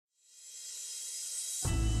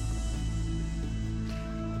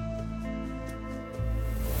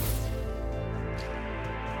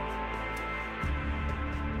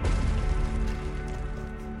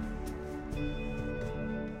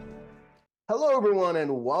Hello, everyone,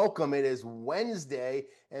 and welcome. It is Wednesday,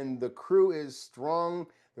 and the crew is strong.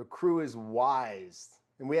 The crew is wise,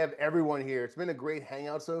 and we have everyone here. It's been a great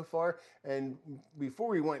hangout so far. And before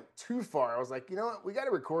we went too far, I was like, you know what? We got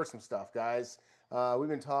to record some stuff, guys. We've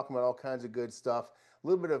been talking about all kinds of good stuff, a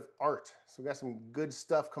little bit of art. So we got some good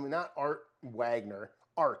stuff coming. Not Art Wagner,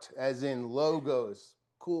 art, as in logos,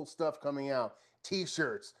 cool stuff coming out,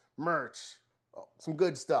 T-shirts, merch, some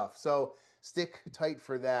good stuff. So stick tight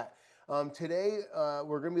for that. Today,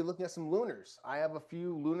 we're going to be looking at some lunars. I have a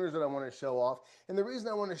few lunars that I want to show off, and the reason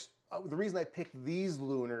I picked these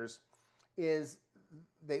lunars is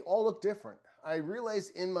they all look different. I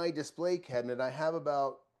realized in my display cabinet I have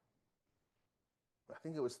about, I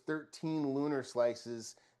think it was 13 lunar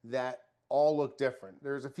slices that all look different.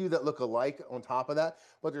 There's a few that look alike on top of that,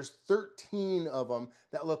 but there's 13 of them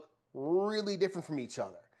that look really different from each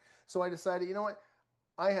other. So I decided, you know what?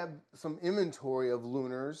 I have some inventory of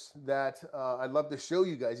lunars that I'd love to show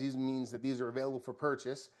you guys. These means that these are available for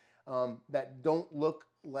purchase that don't look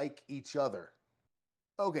like each other.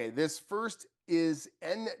 Okay, this first is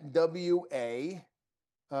NWA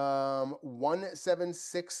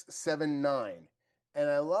 17679. And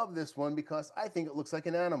I love this one because I think it looks like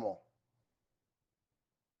an animal.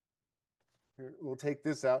 Here, we'll take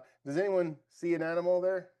this out. Does anyone see an animal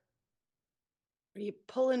there? Are you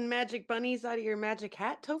pulling magic bunnies out of your magic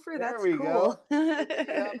hat, Topher? There That's we cool. go.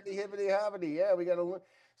 Hippity hippity hoppity. Yeah, we got to look.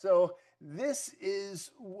 So this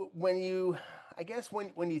is when you, I guess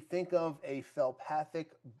when you think of a felspathic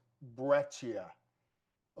breccia,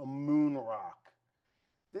 a moon rock.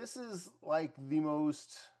 This is like the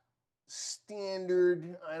most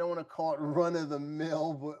standard. I don't want to call it run of the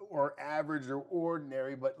mill, or average or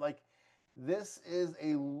ordinary, but like this is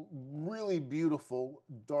a really beautiful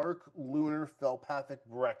dark lunar felspathic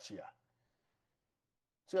breccia,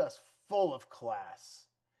 just full of class.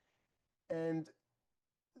 And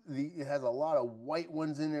it has a lot of white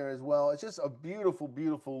ones in there as well. It's just a beautiful,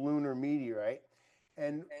 beautiful lunar meteorite.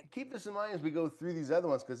 And keep this in mind as we go through these other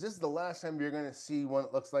ones, because this is the last time you're going to see one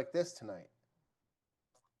that looks like this tonight.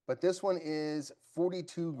 But this one is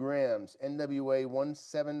 42 grams, NWA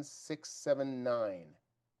 17679.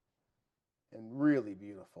 And really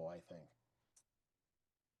beautiful, I think.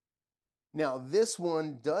 Now, this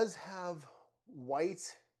one does have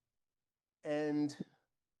white and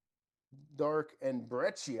dark and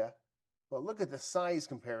breccia, but look at the size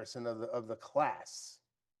comparison of the class.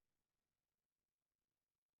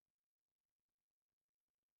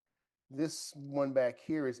 This one back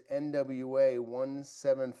here is NWA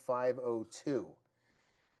 17502.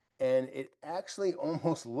 And it actually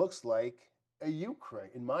almost looks like a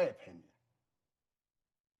Eucrate, in my opinion.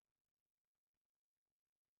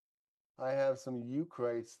 I have some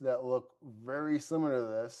Eucrates that look very similar to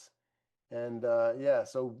this. And yeah,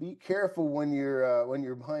 so be careful when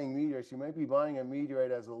you're buying meteorites. You might be buying a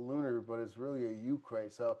meteorite as a lunar, but it's really a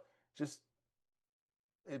Eucrate. So just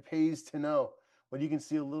it pays to know. But you can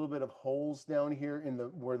see a little bit of holes down here in the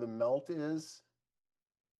where the melt is.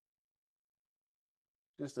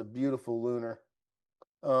 Just a beautiful lunar.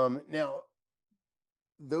 Now,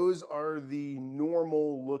 those are the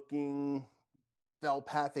normal looking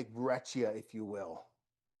felspathic breccia, if you will.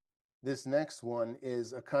 This next one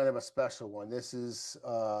is a kind of a special one. This is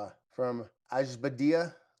from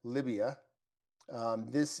Ajbadia, Libya.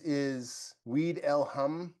 This is Oued el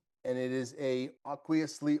Hamim, and it is a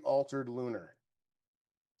aqueously altered lunar.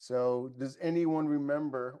 So does anyone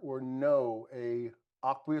remember or know a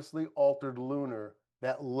aqueously altered lunar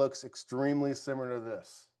that looks extremely similar to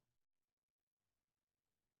this?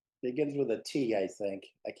 Begins with a T, I think.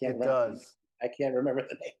 It does. I can't remember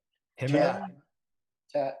the name. Hamim?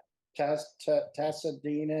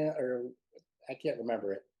 Tassadina, or I can't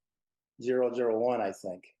remember it. 001, I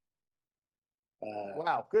think.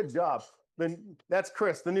 Wow, good job. Then that's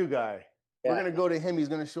Chris, the new guy. We're going to go to him. He's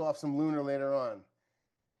going to show off some lunar later on.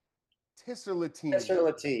 Tisserlitine.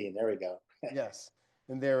 Tisserlitine, there we go. Yes,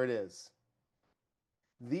 and there it is.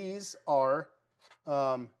 These are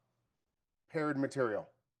paired material.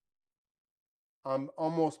 I'm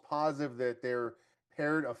almost positive that they're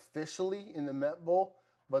paired officially in the Met Bowl,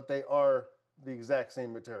 but they are the exact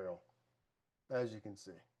same material, as you can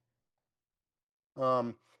see.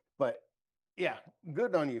 But yeah,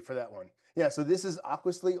 good on you for that one. Yeah, so this is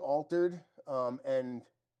aqueously altered and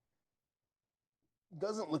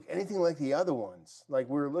doesn't look anything like the other ones. Like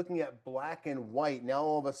we're looking at black and white. Now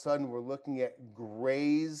all of a sudden we're looking at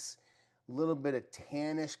grays, a little bit of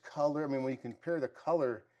tannish color. I mean, when you compare the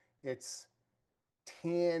color, it's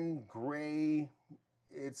tan, gray.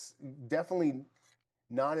 It's definitely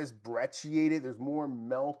not as brecciated. There's more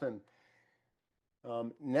melt, and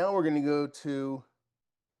Now we're going to go to,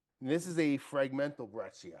 this is a fragmental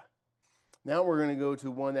breccia. Now we're going to go to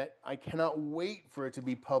one that I cannot wait for it to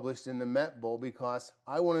be published in the Met Bowl because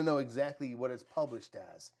I want to know exactly what it's published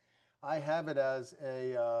as. I have it as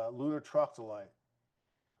a lunar troctolite,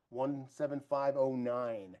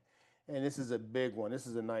 17509. And this is a big one. This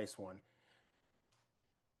is a nice one.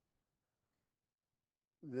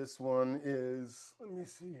 This one is, let me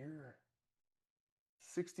see here,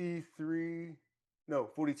 42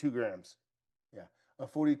 grams. Yeah, a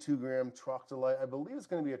 42-gram troctolite. I believe it's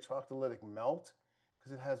going to be a troctolitic melt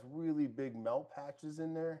because it has really big melt patches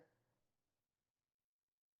in there.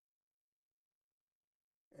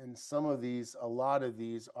 And some of these, a lot of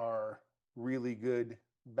these are really good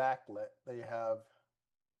backlit. They have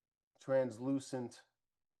translucent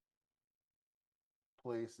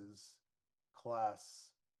places, class,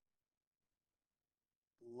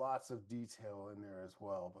 lots of detail in there as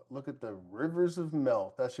well. But look at the rivers of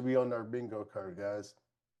melt. That should be on our bingo card, guys.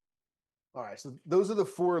 All right, so those are the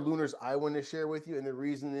 4 lunars I want to share with you, and the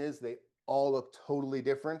reason is they all look totally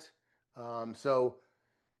different. So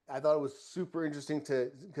I thought it was super interesting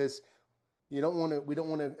because we don't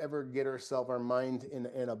want to ever get our mind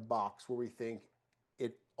in a box where we think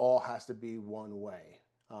it all has to be one way.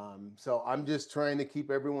 So I'm just trying to keep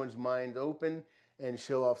everyone's mind open and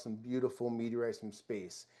show off some beautiful meteorites from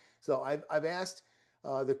space. So I've asked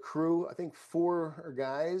the crew, I think 4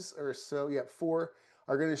 guys or so, 4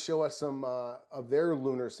 are going to show us some of their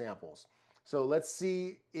lunar samples. So let's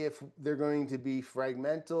see if they're going to be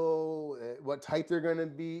fragmental, what type they're going to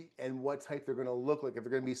be, and what type they're going to look like, if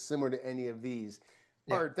they're going to be similar to any of these.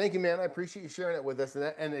 Yeah. Art, thank you, man. I appreciate you sharing it with us.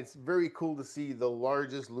 And it's very cool to see the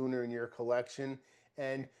largest lunar in your collection.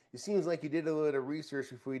 And it seems like you did a little bit of research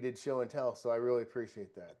before you did show and tell, so I really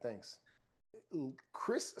appreciate that. Thanks.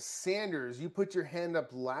 Chris Sanders, you put your hand up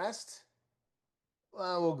last.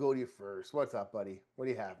 Well, we'll go to you first. What's up, buddy? What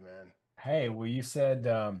do you have, man? Hey, well, you said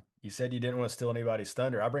you didn't want to steal anybody's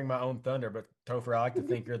thunder. I bring my own thunder, but Topher, I like to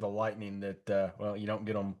think you're the lightning that well, you don't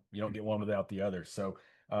get one without the other. So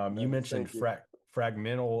you mentioned Thank you.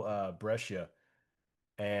 fragmental breccia,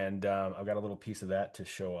 and I've got a little piece of that to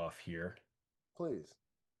show off here. Please.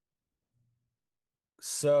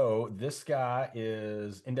 So this guy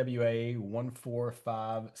is NWA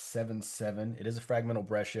 14577. It is a fragmental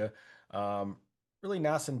breccia. Really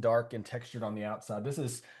nice and dark and textured on the outside. This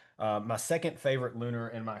is my second favorite lunar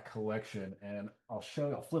in my collection, and I'll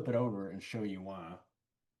flip it over and show you why.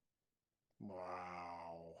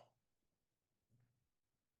 Wow.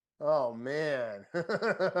 Oh man.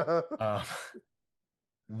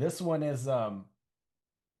 This one is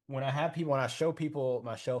when I show people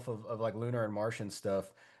my shelf of like lunar and Martian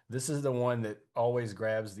stuff, this is the one that always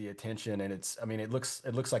grabs the attention, and it looks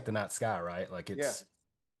like the night sky, right? Like it's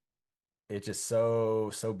just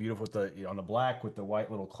so beautiful with the on the black with the white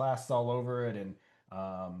little clasps all over it. And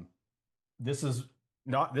this is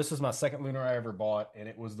my second lunar I ever bought, and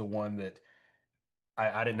it was the one that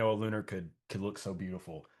I didn't know a lunar could look so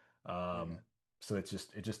beautiful. So it's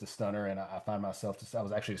just a stunner, and I find myself I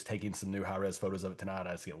was actually just taking some new high res photos of it tonight.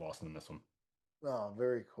 I just get lost in this one. Oh,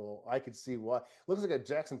 very cool. I could see why. Looks like a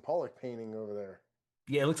Jackson Pollock painting over there.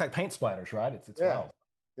 Yeah, it looks like paint splatters, right? It's wild.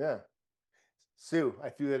 Yeah. Sue, I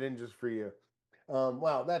threw that in just for you.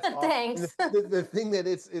 Wow, that's awesome. Thanks. The thing that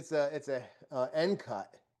it's a end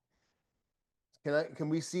cut. Can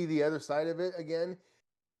we see the other side of it again?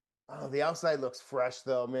 Oh, the outside looks fresh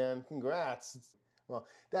though, man. Congrats. Well,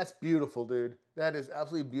 that's beautiful, dude. That is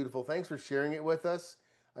absolutely beautiful. Thanks for sharing it with us.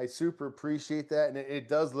 I super appreciate that, and it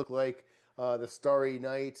does look like the Starry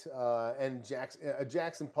Night and a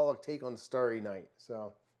Jackson Pollock take on Starry Night.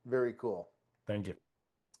 So very cool. Thank you.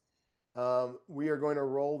 We are going to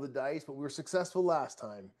roll the dice, but we were successful last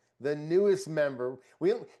time. The newest member,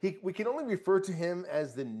 we can only refer to him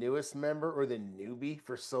as the newest member or the newbie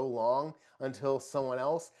for so long until someone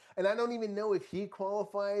else. And I don't even know if he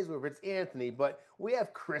qualifies or if it's Anthony, but we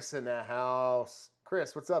have Chris in the house.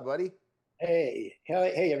 Chris, what's up, buddy? Hey,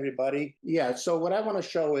 everybody. Yeah, so what I want to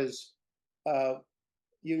show is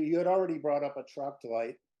you had already brought up a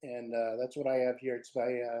troctolite, and that's what I have here. It's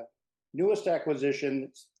my newest acquisition.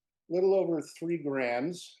 It's a little over 3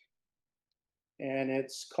 grams. And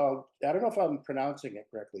it's called, I don't know if I'm pronouncing it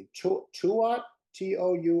correctly, Touat, Touat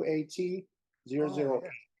 008.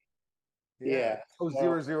 Yeah.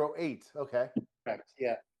 Oh, 008. Okay. Correct.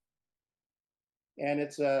 Yeah. And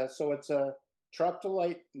it's a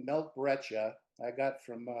troctolite melt breccia I got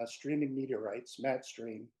from Streaming Meteorites, Matt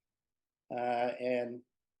Stream. And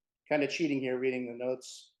kind of cheating here, reading the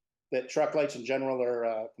notes, that troctolites in general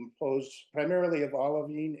are composed primarily of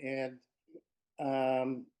olivine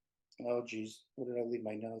and Oh, geez, where did I leave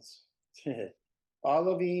my notes?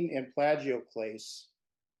 Olivine and plagioclase,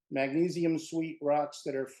 magnesium sweet rocks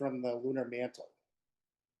that are from the lunar mantle.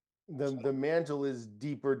 The mantle is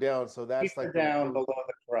deeper down, so that's Deeper like down below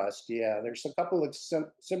the crust. Yeah, there's a couple of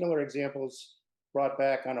similar examples brought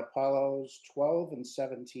back on Apollos 12 and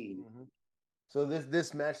 17. Mhm. So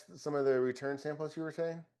this matched some of the return samples you were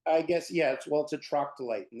saying? I guess, yeah, it's a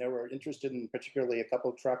troctolite, and they were interested in particularly a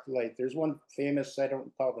couple of troctolite. There's one famous, I don't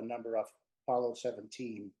recall the number off Apollo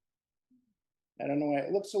 17. I don't know why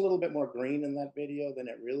it looks a little bit more green in that video than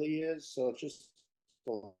it really is. So it's just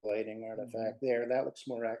a lighting artifact there. That looks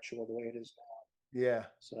more actual the way it is now. Yeah.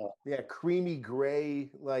 So Yeah, creamy gray,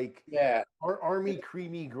 like yeah, army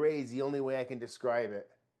creamy gray is the only way I can describe it.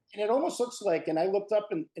 and it almost looks like, and I looked up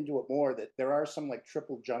into it more, that there are some like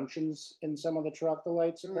triple junctions in some of the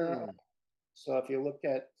troctolites apparently. So if you look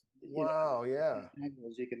at Wow, yeah.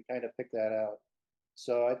 angles, you can kind of pick that out.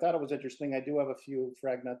 So I thought it was interesting. I do have a few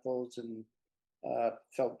fragmentals and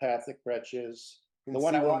feldspathic breccias. You The can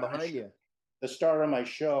one see I one want behind you. the star of my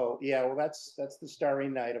show. Yeah, well, that's the Starry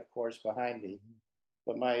Night, of course, behind me.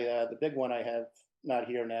 But my the big one I have not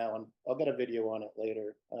here now, and I'll get a video on it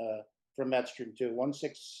later from Metstrom too.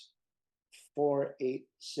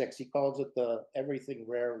 16486. He calls it the everything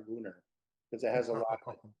rare lunar because it has a lot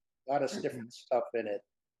of different stuff in it.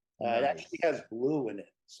 It actually has blue in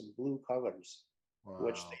it, some blue colors,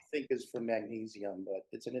 which they think is from magnesium, but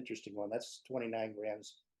it's an interesting one. That's 29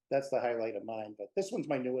 grams. That's the highlight of mine. But this one's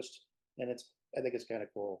my newest, and I think it's kind of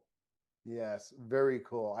cool. Yes, very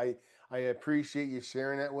cool. I appreciate you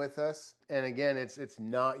sharing it with us. And again, it's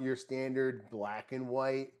not your standard black and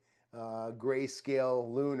white grayscale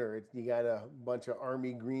lunar. You got a bunch of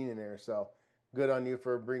army green in there. So good on you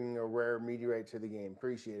for bringing a rare meteorite to the game.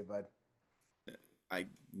 Appreciate it, bud. I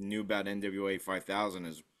knew about NWA 5000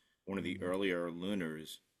 as one of the earlier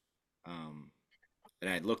lunars. And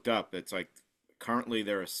I looked up, it's like currently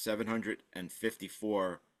there are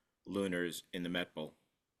 754 lunars in the Met Bowl.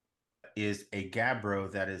 Is a gabbro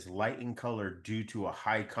that is light in color due to a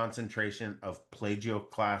high concentration of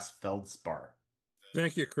plagioclase feldspar.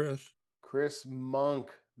 Thank you, Chris. Chris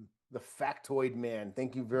Monk, the factoid man.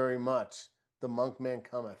 Thank you very much. The Monk man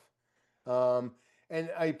cometh. And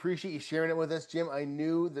I appreciate you sharing it with us, Jim. I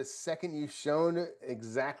knew the second you shown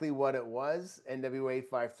exactly what it was, NWA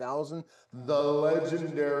 5000, the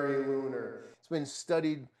legendary lunar. It's been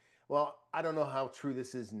studied. Well, I don't know how true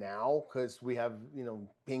this is now because we have,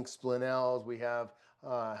 pink splinels, we have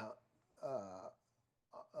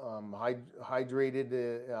hydrated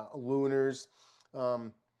lunars,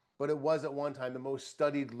 but it was at one time the most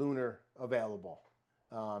studied lunar available.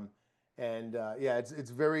 It's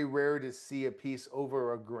very rare to see a piece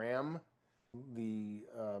over a gram. The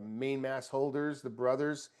main mass holders, the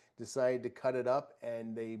brothers, decided to cut it up,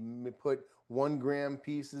 and they put 1 gram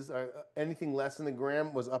pieces. Anything less than a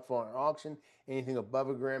gram was up for auction. Anything above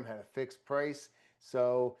a gram had a fixed price.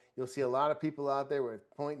 So you'll see a lot of people out there with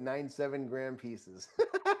 0.97 gram pieces.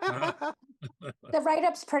 The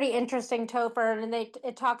write-up's pretty interesting, Topher, and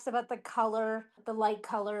it talks about the color, the light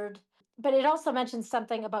colored, but it also mentions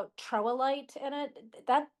something about troctolite in it.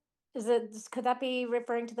 Could that be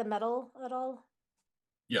referring to the metal at all?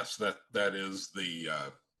 Yes, that is the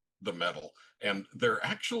metal. And there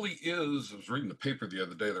actually is, I was reading the paper the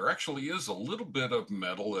other day, there actually is a little bit of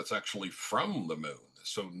metal that's actually from the moon.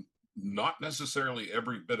 So not necessarily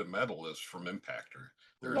every bit of metal is from impactor.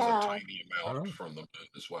 There's a tiny amount from the moon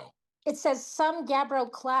as well. It says some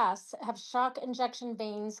gabbro class have shock injection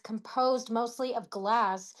veins composed mostly of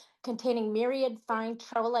glass containing myriad fine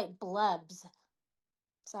troctolite blebs.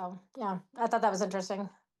 So yeah, I thought that was interesting.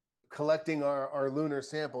 Collecting our lunar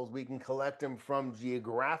samples, we can collect them from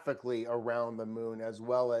geographically around the moon as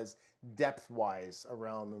well as depth-wise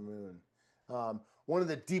around the moon. One of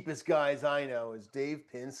the deepest guys I know is Dave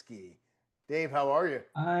Pinsky. Dave, how are you?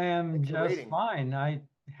 I am just fine. I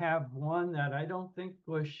have one that I don't think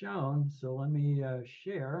was shown, so let me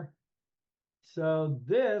share. So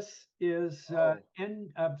this is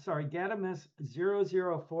Gadamis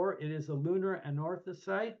 004. It is a lunar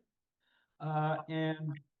anorthosite,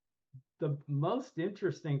 and the most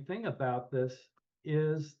interesting thing about this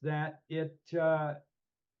is that it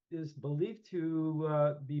is believed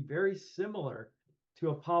to be very similar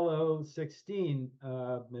to Apollo 16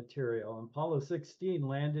 material. Apollo 16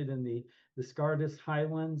 landed in the Scartus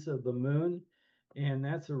Highlands of the moon, and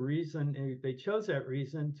that's a reason they chose that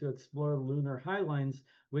reason to explore lunar highlands,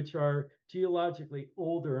 which are geologically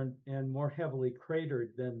older and more heavily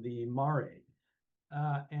cratered than the mare.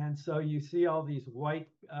 And so you see all these white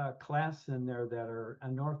clasts in there that are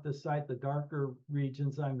anorthosite. The darker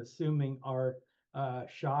regions, I'm assuming, are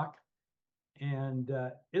shock. and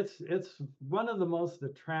it's one of the most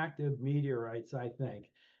attractive meteorites, I think.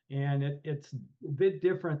 And it's a bit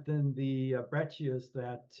different than the breccias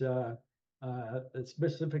that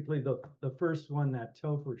specifically the first one that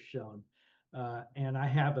Topher's shown. And I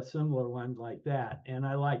have a similar one like that, and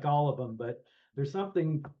I like all of them, but there's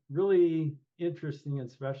something really interesting and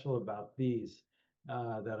special about these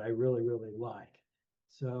that I really, really like.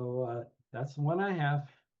 So that's the one I have.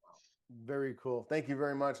 Very cool. Thank you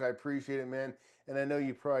very much. I appreciate it, man. And I know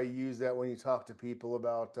you probably use that when you talk to people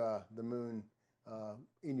about the moon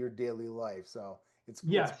in your daily life. So it's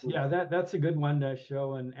Yes, cool. yeah, that's a good one to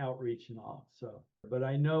show in outreach and all. So, but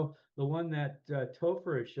I know the one that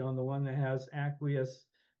Topher has shown, the one that has aqueous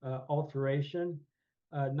alteration,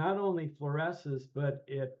 not only fluoresces, but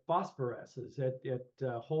it phosphoresces. It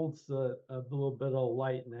holds a little bit of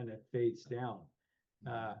light and then it fades down.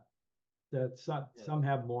 That some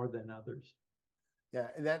have more than others. Yeah,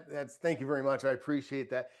 and that's thank you very much. I appreciate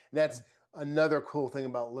that. And that's another cool thing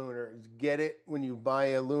about Lunar is get it when you buy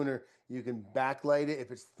a Lunar, you can backlight it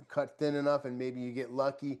if it's cut thin enough, and maybe you get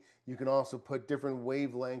lucky. You can also put different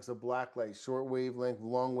wavelengths of black light, short wavelength,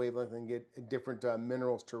 long wavelength, and get different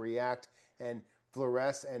minerals to react and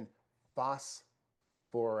fluoresce and phosphoresce.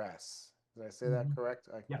 Did I say that correct?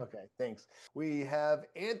 Yeah. Okay, thanks. We have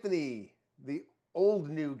Anthony, the old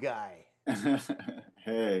new guy.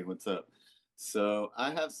 Hey, what's up? So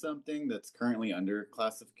I have something that's currently under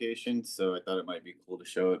classification, so I thought it might be cool to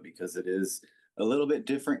show it because it is a little bit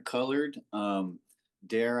different colored.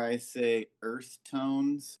 Dare I say earth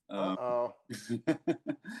tones. Uh-oh.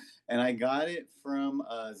 And I got it from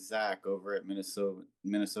Zach over at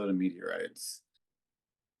Minnesota Meteorites.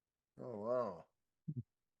 Oh, wow.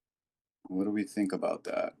 What do we think about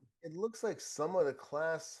that? It looks like some of the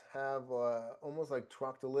class have almost like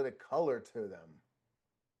troctolitic color to them.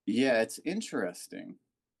 Yeah, it's interesting.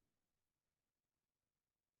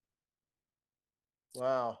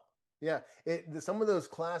 Wow. Yeah, some of those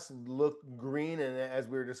classes look green, and as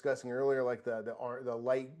we were discussing earlier, like the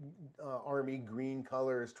light army green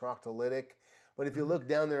color is troctolitic. But if you look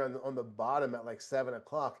down there on the bottom at like 7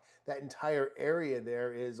 o'clock, that entire area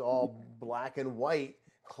there is all black and white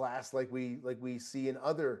class, like we see in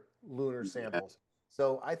other lunar samples.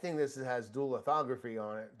 So I think this has dual lithography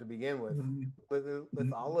on it to begin with.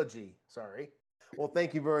 Lithology, sorry. Well,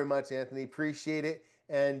 thank you very much, Anthony. Appreciate it.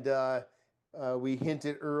 And we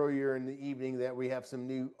hinted earlier in the evening that we have some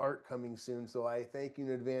new art coming soon. So I thank you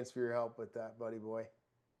in advance for your help with that, buddy boy.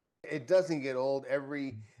 It doesn't get old.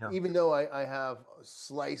 Even though I have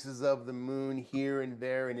slices of the moon here and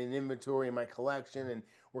there in an inventory in my collection, and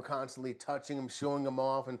we're constantly touching them, showing them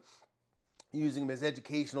off, and using them as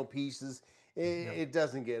educational pieces, it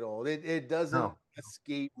doesn't get old. It doesn't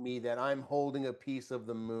escape me that I'm holding a piece of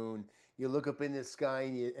the moon. You look up in the sky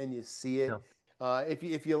and you see it.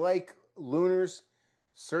 If you like lunars,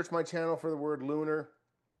 search my channel for the word lunar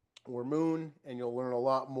or moon, and you'll learn a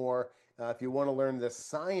lot more. If you want to learn the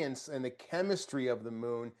science and the chemistry of the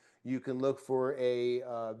moon, you can look for a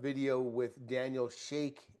video with Daniel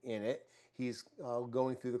Shake in it. He's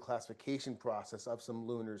going through the classification process of some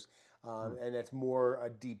lunars, and it's more a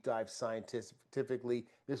deep dive scientifically.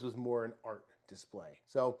 This was more an art display.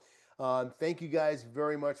 So thank you guys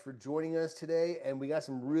very much for joining us today, and we got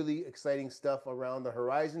some really exciting stuff around the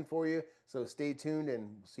horizon for you. So stay tuned,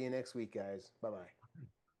 and see you next week, guys. Bye-bye.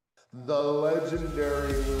 The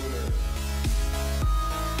legendary lunar.